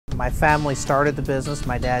My family started the business.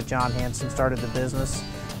 My dad, John Hanson, started the business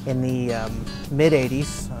in the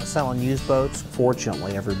mid-'80s, selling used boats.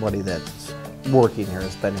 Fortunately, everybody that's working here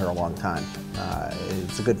has been here a long time.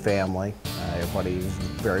 It's a good family. Everybody's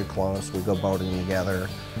very close. We go boating together.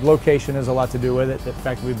 Location has a lot to do with it. In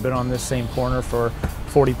fact, we've been on this same corner for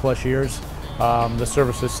 40 plus years. The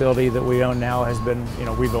service facility that we own now has been,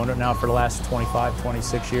 we've owned it now for the last 25,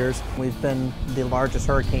 26 years. We've been the largest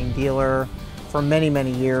hurricane dealer for many,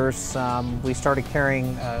 many years. We started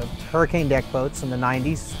carrying hurricane deck boats in the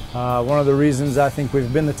 90s. One of the reasons I think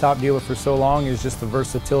we've been the top dealer for so long is just the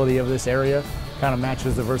versatility of this area. Kind of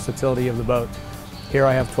matches the versatility of the boat. Here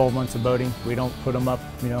I have 12 months of boating. We don't put them up,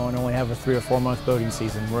 and only have a 3 or 4 month boating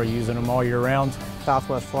season. We're using them all year round.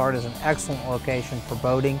 Southwest Florida is an excellent location for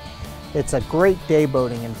boating. It's a great day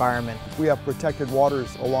boating environment. We have protected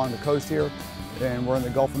waters along the coast here, and we're in the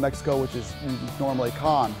Gulf of Mexico, which is normally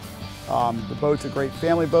calm. The boat's a great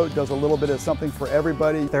family boat, does a little bit of something for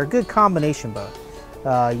everybody. They're a good combination boat.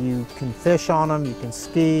 You can fish on them, you can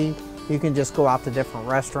ski, you can just go out to different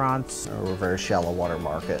restaurants. We're a very shallow water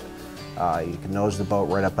market. You can nose the boat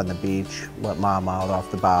right up on the beach, let mom out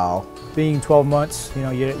off the bow. Being 12 months,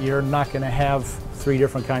 you're not going to have 3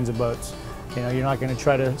 different kinds of boats. You're not going to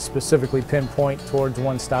try to specifically pinpoint towards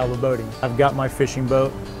one style of boating. I've got my fishing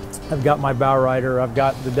boat, I've got my bow rider, I've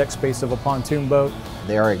got the deck space of a pontoon boat.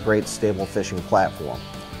 They are a great stable fishing platform.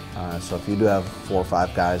 So if you do have 4 or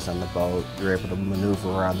 5 guys on the boat, you're able to maneuver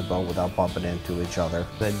around the boat without bumping into each other.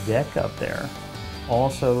 The deck up there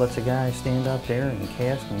also lets a guy stand up there and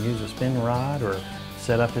cast and use a spin rod or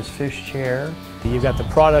set up his fish chair. You've got the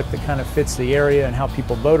product that kind of fits the area and how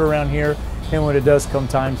people boat around here. And when it does come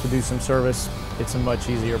time to do some service, it's a much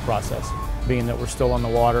easier process. Being that we're still on the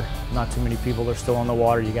water, not too many people are still on the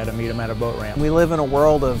water, you got to meet them at a boat ramp. We live in a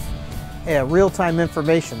world of real-time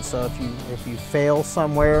information, so if you fail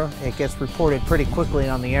somewhere, it gets reported pretty quickly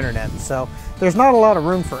on the internet. So there's not a lot of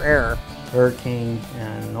room for error. Hurricane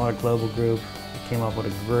and Nautic Global Group came up with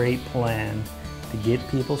a great plan to get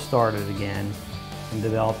people started again and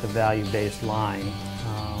develop the value-based line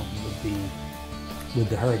with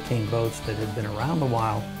the hurricane boats that had been around a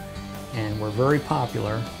while and were very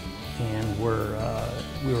popular, and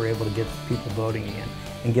we were able to get people boating again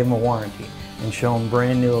and give them a warranty and show them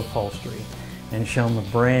brand new upholstery and show them a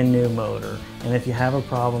brand new motor. And if you have a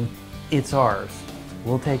problem, it's ours.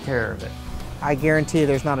 We'll take care of it. I guarantee you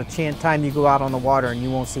there's not a time you go out on the water and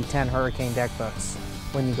you won't see 10 hurricane deck boats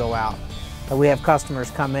when you go out. We have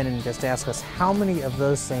customers come in and just ask us, how many of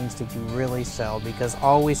those things did you really sell? Because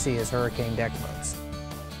all we see is hurricane deck boats.